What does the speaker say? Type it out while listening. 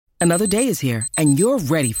Another day is here, and you're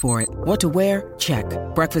ready for it. What to wear? Check.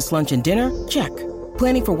 Breakfast, lunch, and dinner? Check.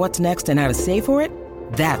 Planning for what's next and how to save for it?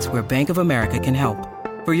 That's where Bank of America can help.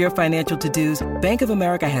 For your financial to-dos, Bank of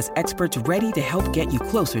America has experts ready to help get you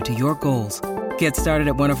closer to your goals. Get started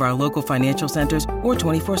at one of our local financial centers or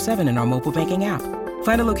 24/7 in our mobile banking app.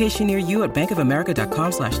 Find a location near you at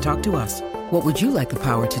bankofamerica.com/talktous. What would you like the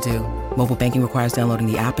power to do? Mobile banking requires downloading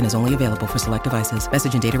the app and is only available for select devices.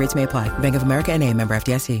 Message and data rates may apply. Bank of America N.A., member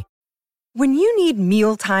FDIC. When you need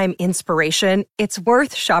mealtime inspiration, it's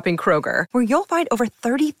worth shopping Kroger, where you'll find over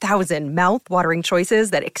 30,000 mouth-watering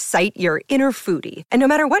choices that excite your inner foodie. And no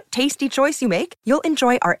matter what tasty choice you make, you'll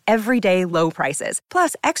enjoy our everyday low prices,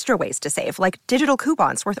 plus extra ways to save, like digital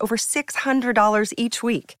coupons worth over $600 each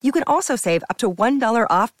week. You can also save up to $1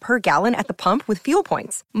 off per gallon at the pump with fuel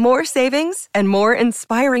points. More savings and more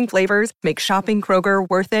inspiring flavors make shopping Kroger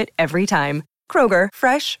worth it every time. Kroger,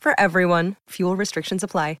 fresh for everyone. Fuel restrictions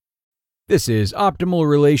apply. This is Optimal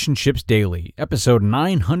Relationships Daily, episode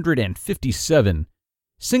 957,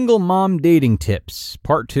 Single Mom Dating Tips,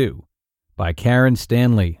 Part 2, by Karen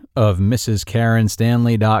Stanley of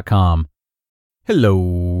MrsKarenStanley.com.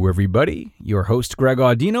 Hello, everybody. Your host, Greg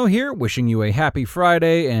Audino here, wishing you a happy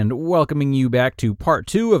Friday and welcoming you back to Part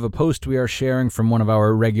 2 of a post we are sharing from one of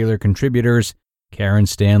our regular contributors, Karen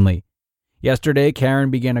Stanley. Yesterday, Karen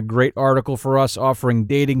began a great article for us offering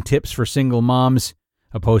dating tips for single moms,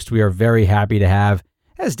 a post we are very happy to have,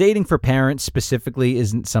 as dating for parents specifically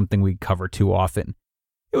isn't something we cover too often.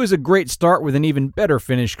 It was a great start with an even better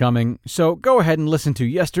finish coming, so go ahead and listen to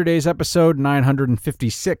yesterday's episode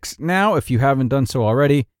 956 now if you haven't done so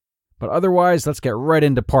already. But otherwise, let's get right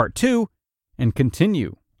into Part 2 and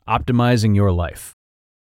continue optimizing your life.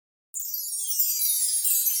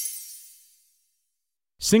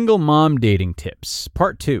 Single Mom Dating Tips,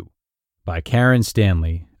 Part 2, by Karen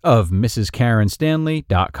Stanley of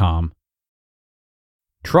MrsKarenStanley.com.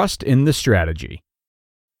 Trust in the strategy.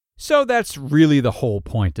 So that's really the whole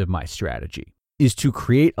point of my strategy, is to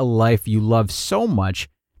create a life you love so much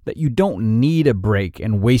that you don't need a break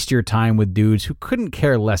and waste your time with dudes who couldn't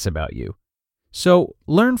care less about you. So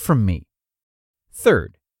learn from me.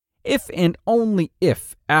 Third, if and only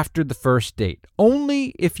if after the first date,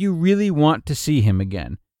 only if you really want to see him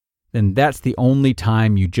again, then that's the only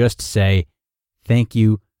time you just say, "Thank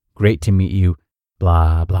you, great to meet you,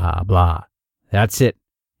 blah, blah, blah." That's it.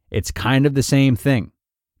 It's kind of the same thing.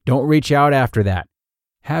 Don't reach out after that.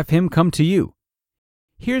 Have him come to you.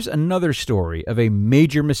 Here's another story of a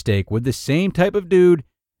major mistake with the same type of dude,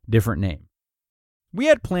 different name. We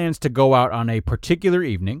had plans to go out on a particular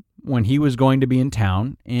evening when he was going to be in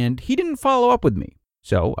town, and he didn't follow up with me,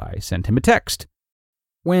 so I sent him a text.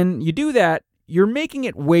 When you do that, you're making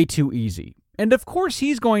it way too easy. And of course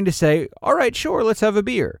he's going to say, "All right, sure, let's have a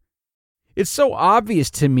beer." It's so obvious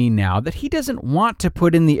to me now that he doesn't want to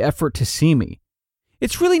put in the effort to see me.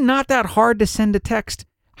 It's really not that hard to send a text,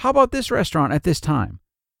 "How about this restaurant at this time?"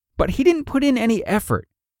 But he didn't put in any effort.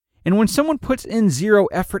 And when someone puts in zero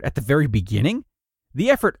effort at the very beginning, the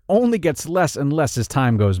effort only gets less and less as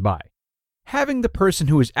time goes by. Having the person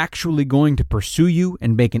who is actually going to pursue you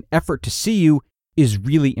and make an effort to see you is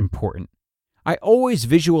really important. I always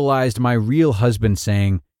visualized my real husband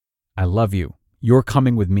saying, "I love you. You're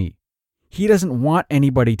coming with me." He doesn't want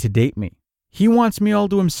anybody to date me. He wants me all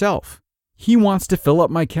to himself. He wants to fill up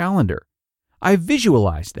my calendar. I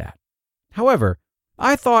visualized that. However,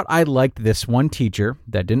 I thought I liked this one teacher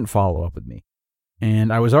that didn't follow up with me.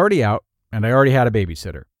 And I was already out, and I already had a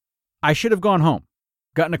babysitter. I should have gone home,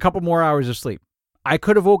 gotten a couple more hours of sleep. I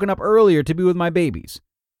could have woken up earlier to be with my babies.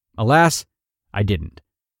 Alas, I didn't.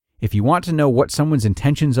 If you want to know what someone's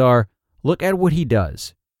intentions are, look at what he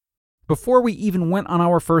does. Before we even went on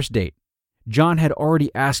our first date, John had already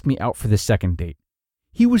asked me out for the second date.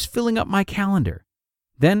 He was filling up my calendar.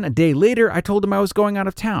 Then, a day later, I told him I was going out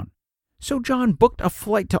of town. So John booked a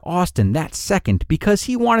flight to Austin that second because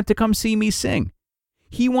he wanted to come see me sing.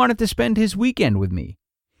 He wanted to spend his weekend with me.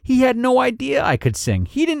 He had no idea I could sing.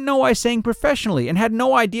 He didn't know I sang professionally and had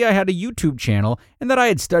no idea I had a YouTube channel and that I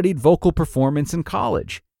had studied vocal performance in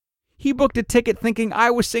college. He booked a ticket thinking I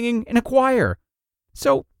was singing in a choir.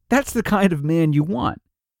 So that's the kind of man you want.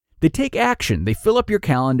 They take action. They fill up your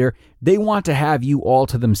calendar. They want to have you all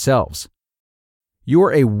to themselves.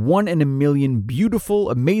 You're a 1 in a million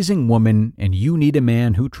beautiful, amazing woman, and you need a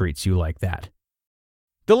man who treats you like that.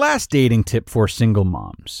 The last dating tip for single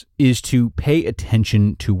moms is to pay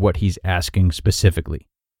attention to what he's asking specifically.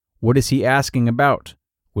 What is he asking about?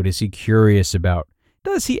 What is he curious about?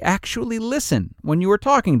 Does he actually listen when you are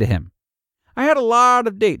talking to him? I had a lot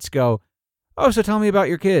of dates go, "Oh, so tell me about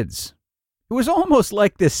your kids." It was almost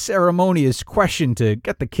like this ceremonious question to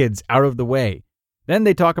get the kids out of the way. Then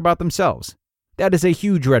they talk about themselves. That is a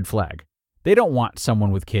huge red flag. They don't want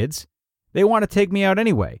someone with kids. They want to take me out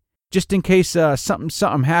anyway, just in case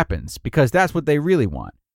something happens, because that's what they really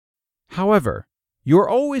want. However, you're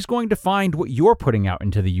always going to find what you're putting out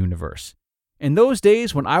into the universe. In those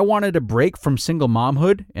days when I wanted a break from single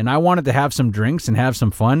momhood and I wanted to have some drinks and have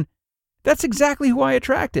some fun, that's exactly who I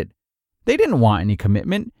attracted. They didn't want any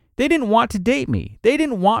commitment. They didn't want to date me. They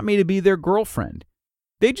didn't want me to be their girlfriend.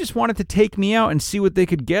 They just wanted to take me out and see what they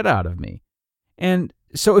could get out of me. And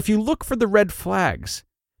so if you look for the red flags,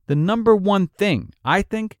 the number one thing, I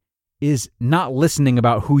think, is not listening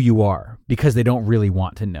about who you are because they don't really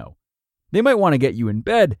want to know. They might want to get you in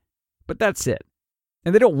bed, but that's it.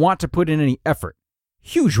 And they don't want to put in any effort.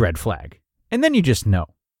 Huge red flag. And then you just know.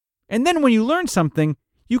 And then when you learn something,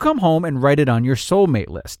 you come home and write it on your soulmate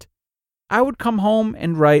list. I would come home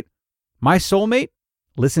and write, my soulmate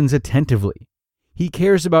listens attentively. He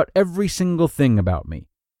cares about every single thing about me.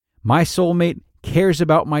 My soulmate cares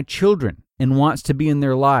about my children and wants to be in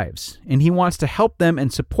their lives, and he wants to help them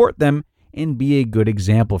and support them and be a good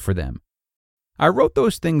example for them. I wrote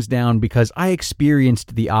those things down because I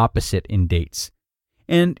experienced the opposite in dates.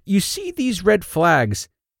 And you see these red flags,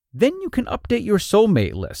 then you can update your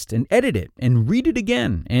soulmate list and edit it and read it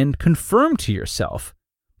again and confirm to yourself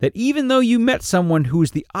that even though you met someone who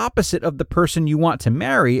is the opposite of the person you want to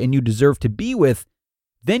marry and you deserve to be with,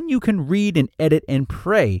 then you can read and edit and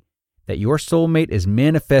pray that your soulmate is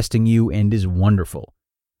manifesting you and is wonderful.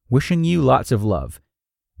 Wishing you lots of love,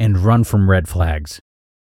 and run from red flags.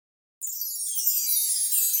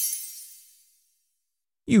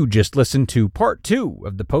 You just listened to part 2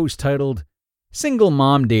 of the post titled Single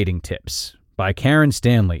Mom Dating Tips by Karen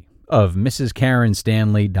Stanley of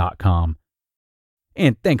MrsKarenStanley.com.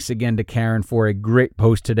 And thanks again to Karen for a great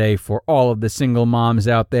post today for all of the single moms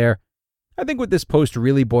out there. I think what this post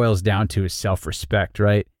really boils down to is self-respect,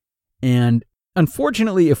 right? And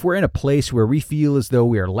unfortunately, if we're in a place where we feel as though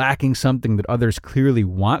we are lacking something that others clearly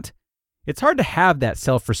want, it's hard to have that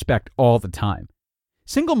self-respect all the time.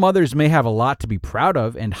 Single mothers may have a lot to be proud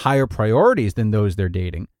of and higher priorities than those they're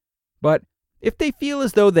dating. But if they feel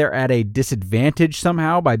as though they're at a disadvantage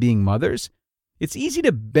somehow by being mothers, it's easy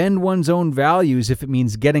to bend one's own values if it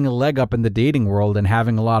means getting a leg up in the dating world and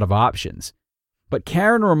having a lot of options. But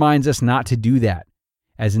Karen reminds us not to do that,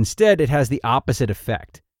 as instead it has the opposite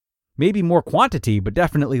effect. Maybe more quantity, but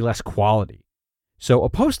definitely less quality. So a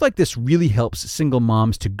post like this really helps single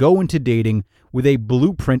moms to go into dating with a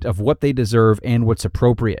blueprint of what they deserve and what's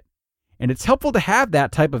appropriate. And it's helpful to have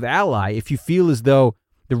that type of ally if you feel as though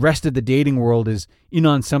the rest of the dating world is in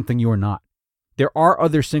on something you're not. There are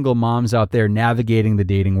other single moms out there navigating the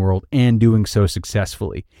dating world and doing so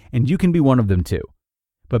successfully, and you can be one of them too.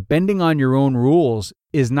 But bending on your own rules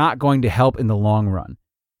is not going to help in the long run.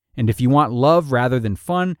 And if you want love rather than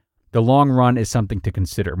fun, the long run is something to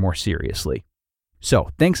consider more seriously. So,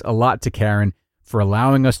 thanks a lot to Karen for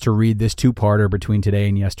allowing us to read this two-parter between today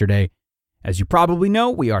and yesterday. As you probably know,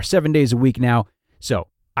 we are 7 days a week now, so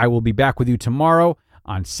I will be back with you tomorrow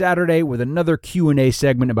on Saturday with another Q&A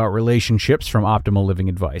segment about relationships from Optimal Living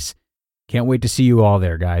Advice. Can't wait to see you all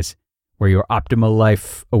there, guys, where your optimal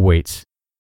life awaits.